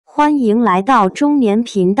欢迎来到中年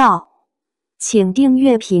频道，请订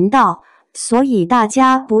阅频道，所以大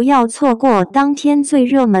家不要错过当天最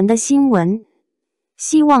热门的新闻。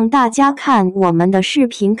希望大家看我们的视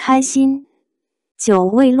频开心。9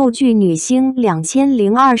位陆剧女星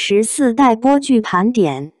2024待播剧盘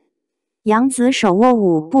点。杨紫手握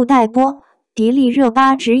5部待播，迪丽热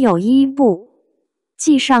巴只有1部。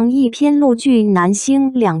继上一篇陆剧男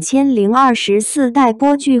星2024待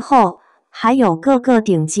播剧后，还有各个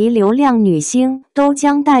顶级流量女星都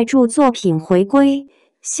将带著作品回归，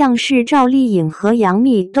像是zhaolying和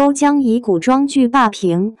yangmi都将以古装剧霸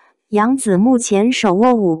屏。杨紫目前手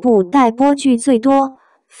握5部待播剧最多，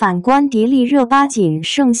反观迪丽热巴仅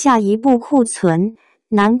剩下1部库存，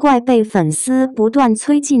难怪被粉丝不断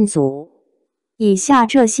催进组。以下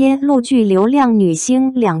这些陆剧流量女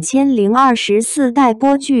星2024待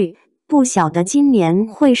播剧，不晓得今年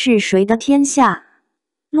会是谁的天下。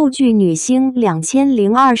陆剧女星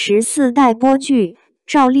2024待播剧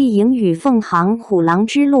，zhaolying与凤航虎狼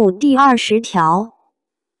之路第20条。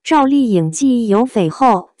zhaolying继有绯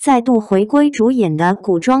后再度回归主演的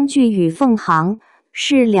古装剧与凤航，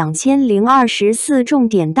是2024重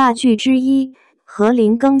点大剧之一。和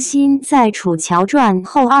林更新在《楚乔传》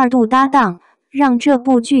后2度搭档，让这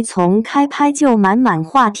部剧从开拍就满满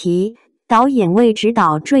话题。导演为执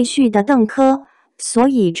导赘婿的邓科，所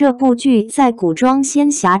以这部剧在古装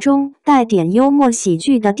仙侠中带点幽默喜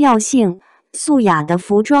剧的调性，素雅的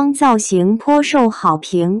服装造型颇受好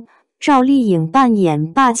评。zhaolying扮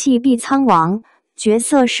演霸气碧苍王，角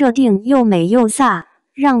色设定又美又飒，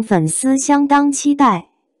让粉丝相当期待。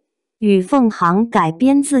与凤航改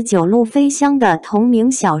编自九路飞香的同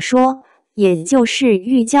名小说，也就是《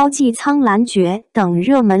玉娇记苍兰诀》等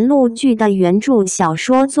热门陆剧的原著小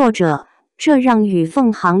说作者，这让与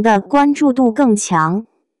凤航的关注度更强。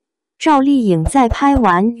zhaolying在拍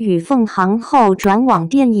完与凤航后转往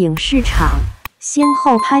电影市场，先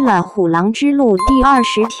后拍了《虎狼之路》第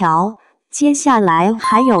20条，接下来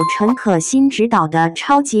还有陈可辛执导的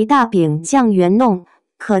超级大饼酱园弄，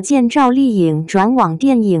可见zhaolying转往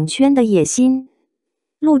电影圈的野心。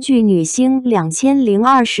陆剧女星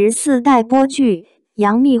2024待播剧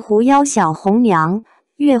，yangmi狐妖小红娘，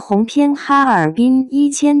月红篇哈尔滨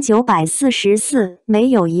1944，没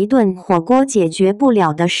有一顿火锅解决不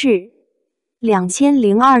了的事。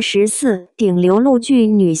2024顶流陆剧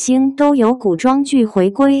女星都有古装剧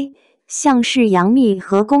回归，像是yangmi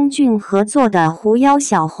和龚俊合作的狐妖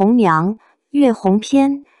小红娘、月红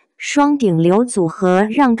篇，双顶流组合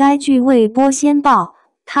让该剧未播先爆。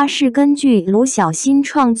它是根据卢小欣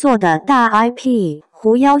创作的大 IP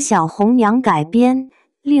狐妖小红娘改编，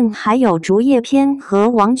另还有竹叶篇和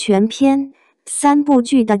王权篇3部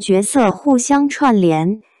剧的角色互相串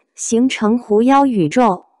联，形成狐妖宇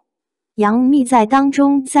宙。yangmi在当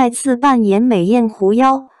中再次扮演美艳狐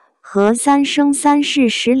妖，和《三生三世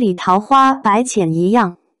十里桃花》白浅一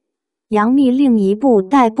样。yangmi另一部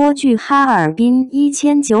待播剧《哈尔滨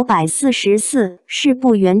1944》是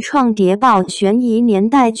部原创谍报悬疑年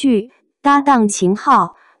代剧，搭档秦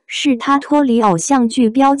昊，是他脱离偶像剧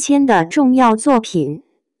标签的重要作品。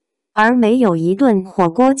而没有一顿火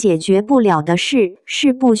锅解决不了的事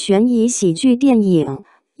是部悬疑喜剧电影，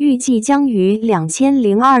预计将于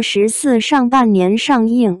2024上半年上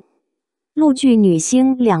映。陆剧女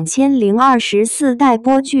星2024待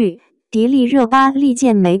播剧，迪丽热巴利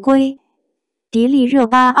剑玫瑰。迪丽热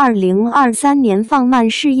巴2023年放慢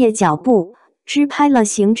事业脚步，只拍了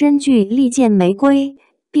刑侦剧《利剑玫瑰》，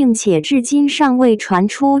并且至今尚未传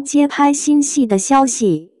出接拍新戏的消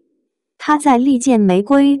息。她在《利剑玫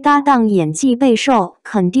瑰》搭档演技备受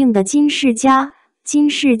肯定的金世佳。金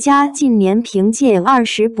世佳近年凭借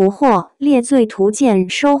20不惑、猎罪图鉴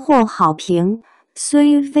收获好评，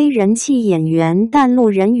虽非人气演员，但路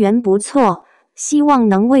人缘不错。希望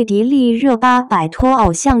能为迪丽热巴摆脱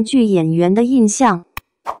偶像剧演员的印象。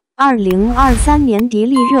2023年，迪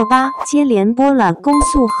丽热巴接连播了《公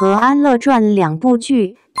诉》和《安乐传》2部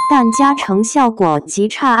剧，但加成效果极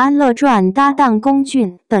差。《安乐传》搭档龚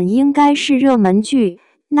俊本应该是热门剧，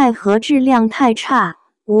奈何质量太差，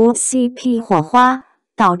无 CP 火花，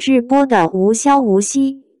导致播的无消无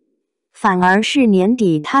息。反而是年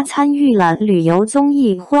底她参与了旅游综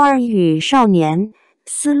艺《花儿与少年》。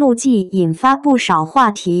丝路记引发不少话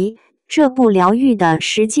题，这部疗愈的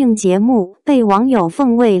实境节目被网友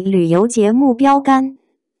奉为旅游节目标杆。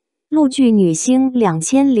陆剧女星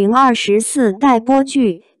2024待播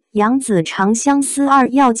剧，杨紫长相思2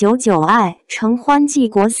要99爱，承欢记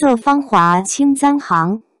国色芳华倾簪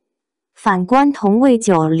行。反观同为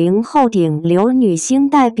90后顶流女星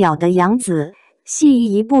代表的杨紫，戏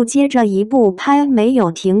一部接着一部拍，没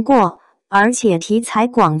有停过，而且题材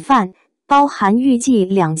广泛。包含预计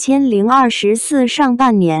2024上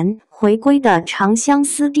半年回归的《长相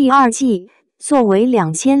思》第2季，作为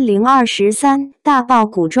2023大爆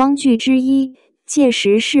古装剧之一，届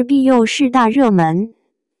时势必又是大热门。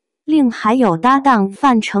另还有搭档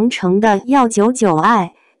范丞丞的《要99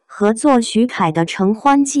爱》，合作徐凯的《承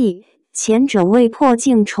欢记》，前者为破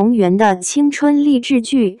镜重圆的青春励志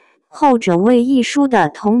剧，后者为一书的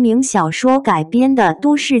同名小说改编的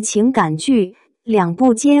都市情感剧，2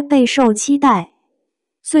部皆备受期待。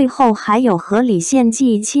最后还有和李献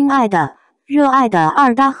计亲爱的、热爱的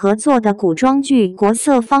二搭合作的古装剧《国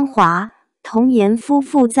色芳华》，童颜夫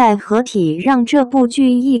妇再合体让这部剧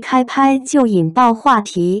一开拍就引爆话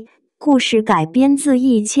题。故事改编自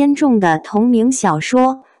1000众的同名小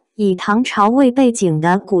说，以唐朝为背景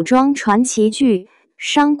的古装传奇剧，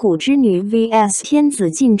商贾之女 vs 天子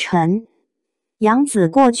近臣。杨紫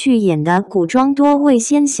过去演的古装多为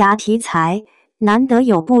仙侠题材，难得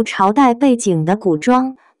有部朝代背景的古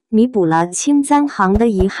装，弥补了清簪行的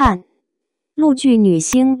遗憾。陆剧女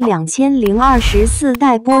星2024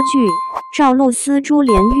待播剧，赵露思珠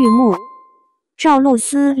帘玉幕。赵露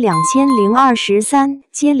思2023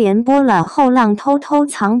接连播了《后浪偷偷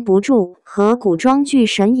藏不住》和古装剧《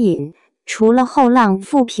神隐》，除了后浪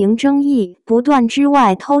负评争议不断之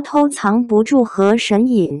外，偷偷藏不住和神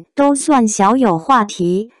隐都算小有话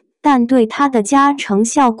题，但对它的加成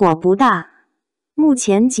效果不大。目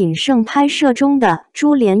前仅剩拍摄中的《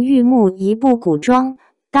珠帘玉幕》一部古装，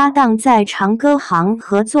搭档在长歌行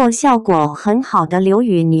合作效果很好的刘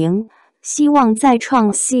宇宁，希望再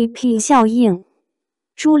创 CP 效应。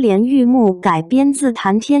《珠帘玉幕》改编自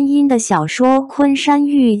谭天音的小说《昆山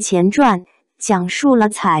玉前传》，讲述了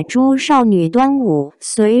采珠少女端午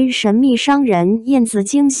随神秘商人燕子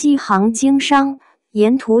经西行经商，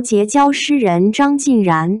沿途结交诗人张晋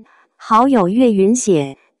然、好友岳云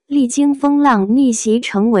写，历经风浪逆袭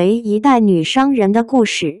成为一代女商人的故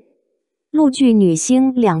事。陆剧女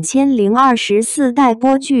星2024待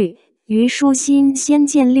播剧，虞书欣《仙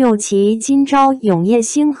剑6奇》今朝永夜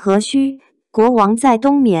星何须，国王在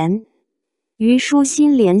冬眠。虞书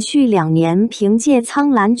欣连续2年凭借《苍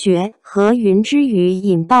兰诀》和《云之羽》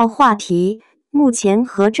引爆话题，目前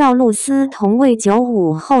和赵露思同为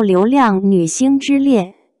95后流量女星之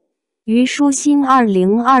列。虞书欣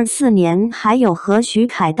2024年还有和徐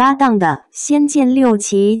凯搭档的《仙剑6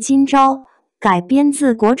奇今朝》，改编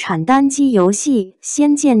自国产单机游戏《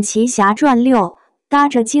仙剑奇侠传6》，搭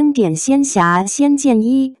着经典仙侠《仙剑1》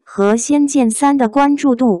和《仙剑3》的关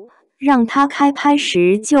注度，让他开拍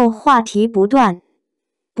时就话题不断。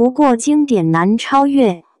不过经典难超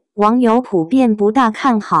越，网友普遍不大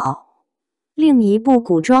看好。另一部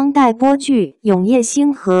古装待播剧《永夜星》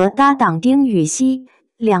和搭档丁禹兮，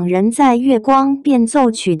两人在月光变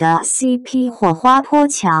奏曲的 CP 火花颇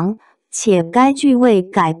强，且该剧为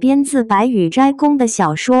改编自白羽斋公的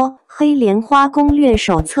小说《黑莲花攻略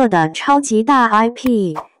手册》的超级大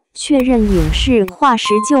IP， 确认影视化时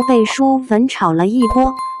就被书粉炒了一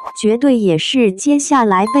波，绝对也是接下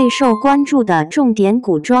来备受关注的重点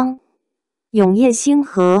古装。永夜星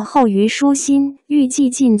和后虞书欣预计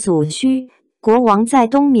进组虚，国王在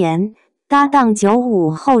冬眠，搭档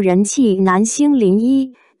95后人气男星林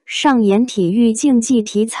一，上演体育竞技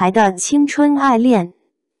题材的青春爱恋。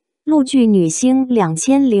陆剧女星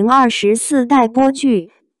2024待播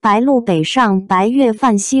剧，白鹿北上白月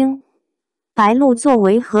泛星。白鹿作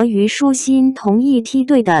为和虞书欣同一梯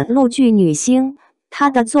队的陆剧女星，她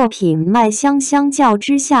的作品卖相相较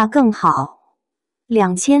之下更好。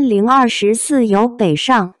2024有北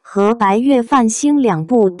上和白月泛星2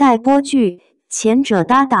部待播剧，前者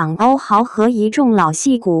搭档欧豪和一众老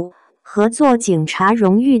戏骨，合作警察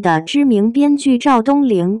荣誉的知名编剧赵东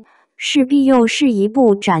陵，势必又是一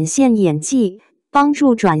部展现演技、帮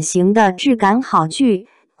助转型的质感好剧。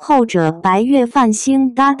后者白月泛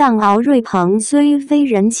星搭档敖瑞鹏虽非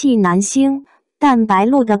人气男星，但白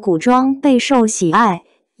鹿的古装备受喜爱，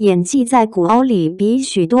演技在古欧里比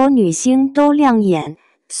许多女星都亮眼，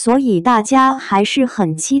所以大家还是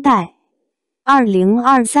很期待。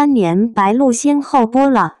2023年白鹿先后播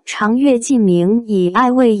了《长月烬明以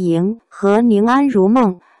爱为营》和《宁安如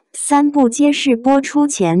梦》3部，皆是播出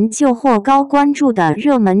前就获高关注的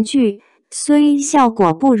热门剧，虽效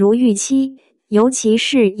果不如预期，尤其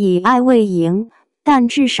是以爱为营，但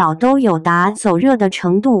至少都有达走热的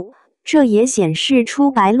程度，这也显示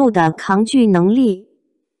出白鹿的扛剧能力。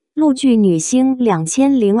陆剧女星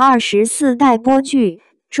2024待播剧，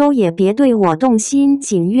周也别对我动心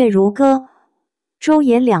锦月如歌。周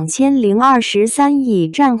也2023以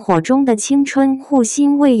战火中的青春护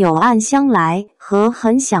心为有暗香来和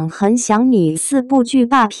很想很想你4部剧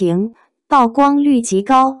霸屏，曝光率极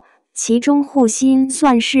高，其中护心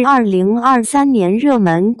算是2023年热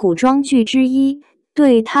门古装剧之一，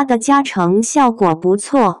对她的加成效果不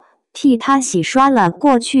错，替她洗刷了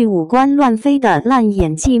过去五官乱飞的烂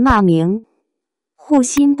演技骂名。护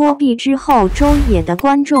心播毕之后，周也的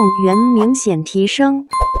观众缘明显提升，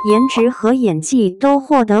颜值和演技都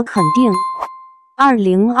获得肯定。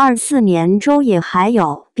2024年，周也还有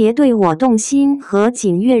《别对我动心》和《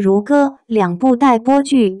锦月如歌》两部待播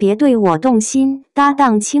剧，《别对我动心》搭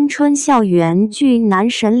档青春校园剧男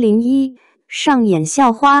神林一，上演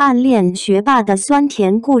校花暗恋学霸的酸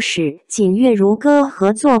甜故事；《锦月如歌》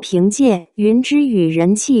合作凭借《云之羽》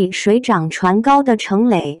人气水涨船高的程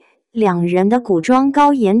磊，两人的古装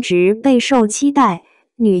高颜值备受期待。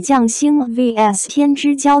女将星 vs 天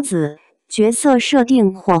之骄子，角色设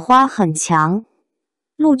定火花很强。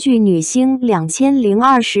陆剧女星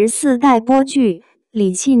2024待播剧，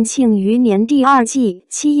李沁庆余年第二季，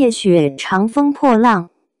七夜雪长风破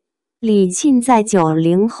浪。李沁在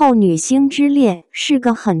90后女星之列是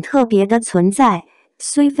个很特别的存在，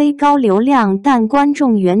虽非高流量，但观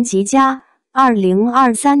众缘极佳。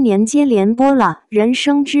2023年接连播了《人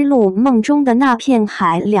生之路》《梦中的那片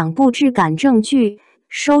海》两部质感正剧，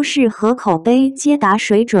收视和口碑皆达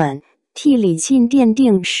水准，替李沁奠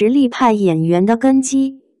定实力派演员的根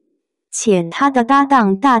基。且他的搭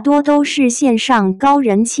档大多都是线上高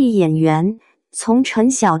人气演员，从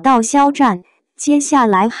陈晓到肖战，接下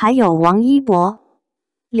来还有王一博。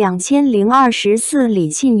2024李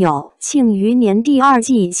沁有《庆余年》第二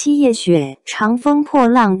季、《七夜雪》、《长风破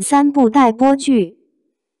浪》三部待播剧。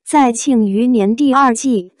在《庆余年》第二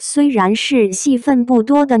季，虽然是戏份不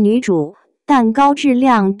多的女主，但高质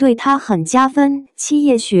量对她很加分。《七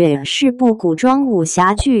夜雪》是部古装武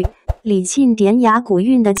侠剧，李沁典雅古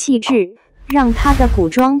韵的气质，让她的古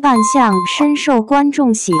装扮相深受观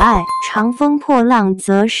众喜爱。《长风破浪》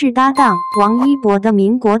则是搭档王一博的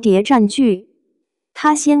民国谍战剧。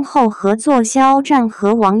他先后合作肖战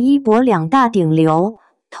和王一博两大顶流，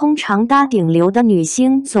通常搭顶流的女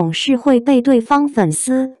星总是会被对方粉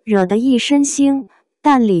丝惹得一身腥，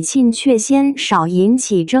但李沁却鲜少引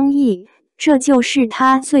起争议，这就是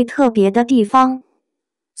她最特别的地方。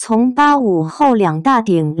从85后两大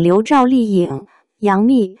顶流赵丽颖、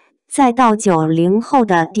yangmi，再到90后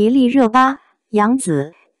的迪丽热巴、杨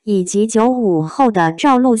紫，以及95后的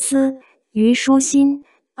zhaolusi、虞书欣。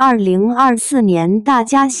2024年大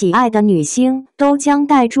家喜爱的女星都将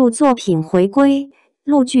带著作品回归，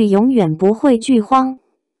陆剧永远不会剧荒。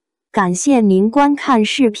感谢您观看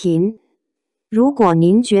视频。如果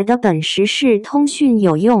您觉得本时事通讯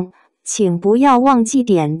有用，请不要忘记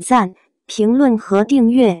点赞、评论和订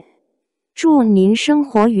阅。祝您生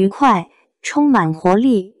活愉快，充满活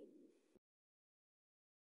力。